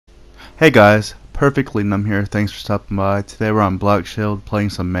Hey guys, Perfectly Numb here, thanks for stopping by. Today we're on Black Shield playing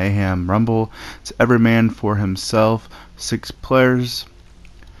some Mayhem Rumble. It's every man for himself, 6 players.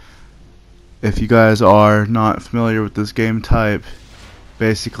 If you guys are not familiar with this game type,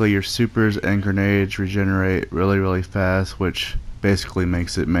 basically your supers and grenades regenerate really fast, which basically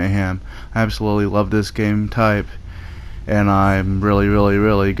makes it Mayhem. I absolutely love this game type and I'm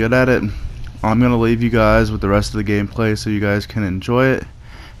really good at it. I'm going to leave you guys with the rest of the gameplay so you guys can enjoy it.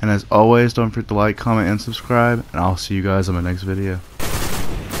 And as always, don't forget to like, comment, and subscribe, and I'll see you guys on my next video.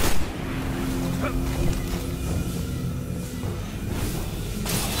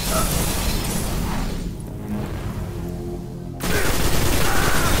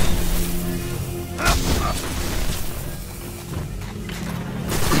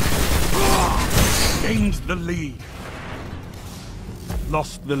 Gained the lead.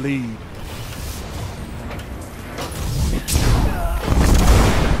 Lost the lead.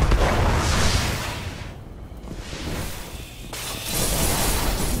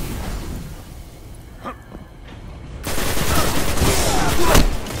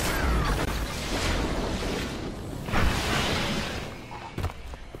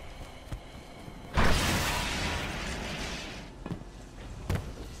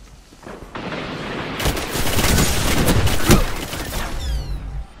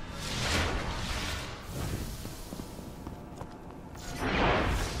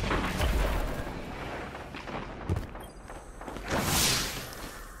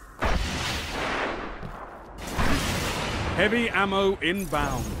 Heavy ammo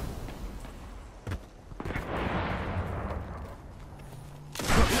inbound.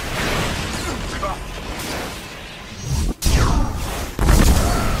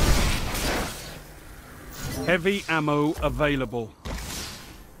 Heavy ammo available.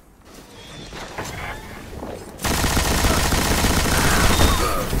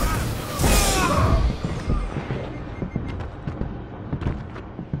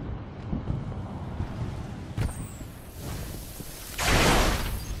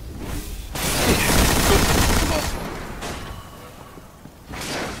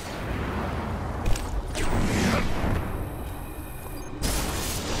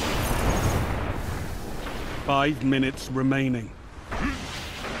 Five minutes remaining.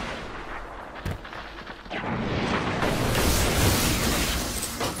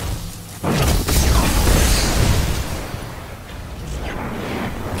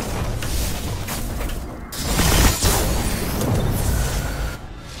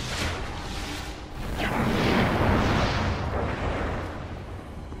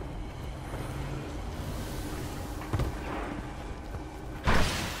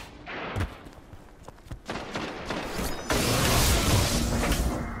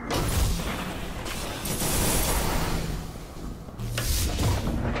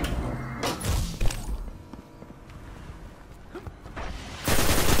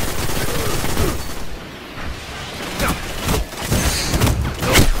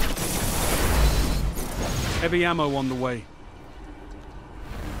 Heavy ammo on the way.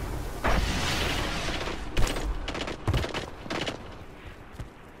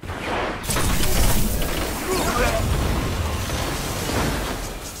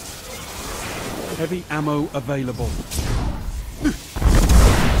 Heavy ammo available.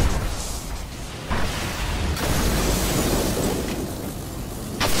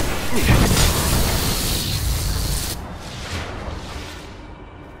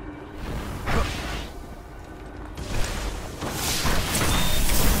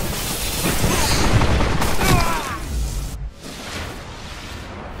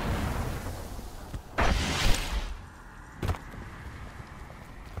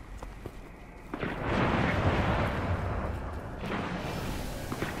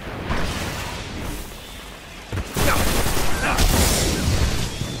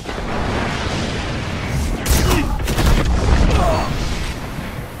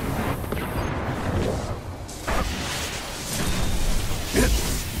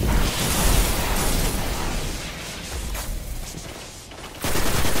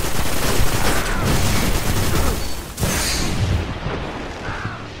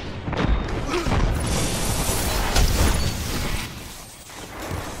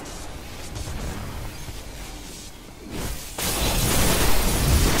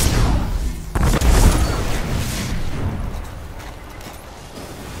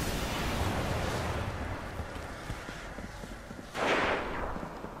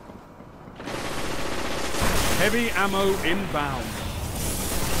 Heavy ammo inbound.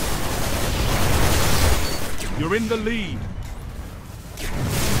 You're in the lead.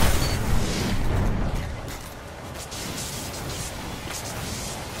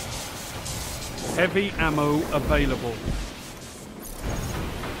 Heavy ammo available.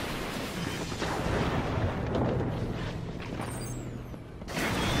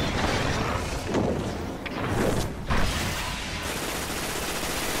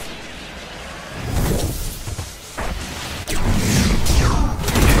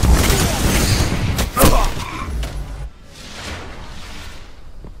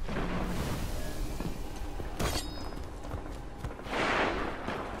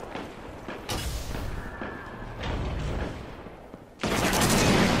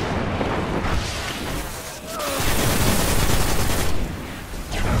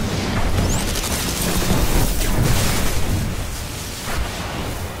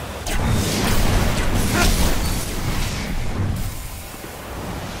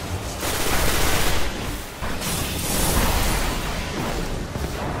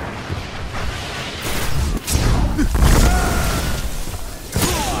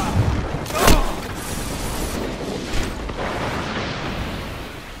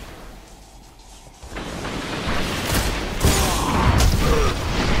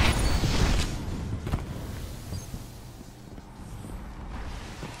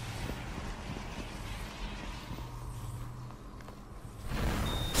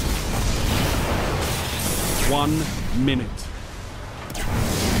 One minute.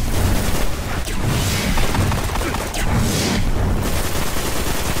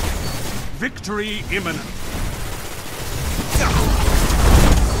 Victory imminent.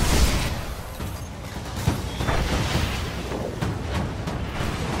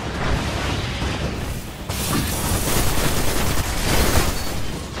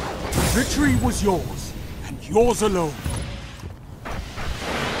 Victory was yours, and yours alone.